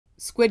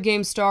Squid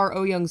Game star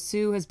Oh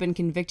Yeong-su has been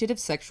convicted of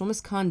sexual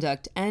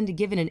misconduct and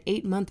given an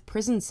 8-month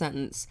prison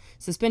sentence,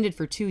 suspended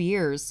for 2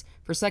 years,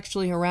 for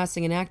sexually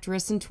harassing an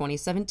actress in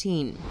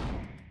 2017.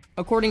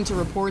 According to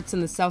reports in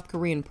the South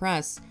Korean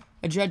press,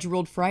 a judge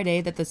ruled Friday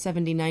that the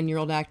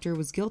 79-year-old actor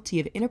was guilty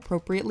of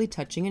inappropriately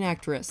touching an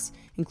actress,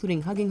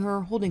 including hugging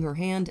her, holding her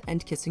hand,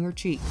 and kissing her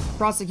cheek.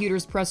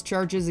 Prosecutors pressed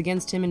charges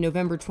against him in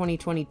November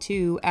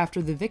 2022 after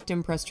the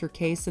victim pressed her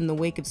case in the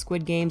wake of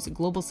Squid Game's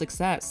global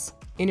success.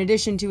 In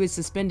addition to his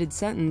suspended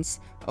sentence,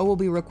 Oh will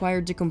be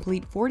required to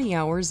complete 40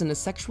 hours in a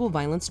sexual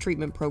violence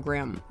treatment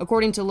program.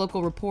 According to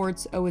local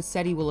reports, Oh has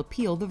said he will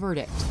appeal the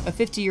verdict. A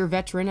 50-year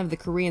veteran of the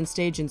Korean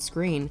stage and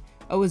screen,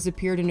 Oh has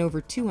appeared in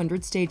over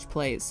 200 stage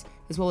plays,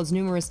 as well as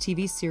numerous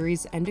TV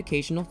series and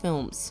occasional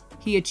films.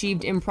 He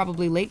achieved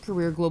improbably late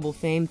career global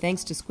fame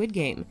thanks to Squid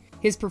Game.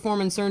 His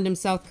performance earned him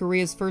South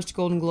Korea's first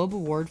Golden Globe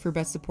Award for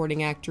Best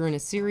Supporting Actor in a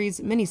series,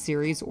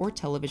 miniseries, or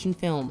television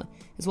film,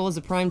 as well as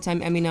a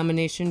Primetime Emmy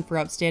nomination for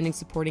Outstanding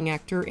Supporting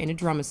Actor in a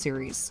Drama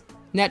Series.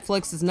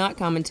 Netflix has not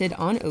commented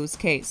on Oh's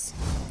case.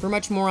 For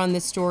much more on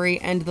this story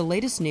and the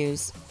latest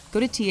news, go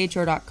to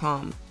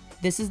THR.com.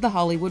 This is the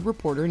Hollywood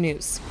Reporter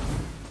News.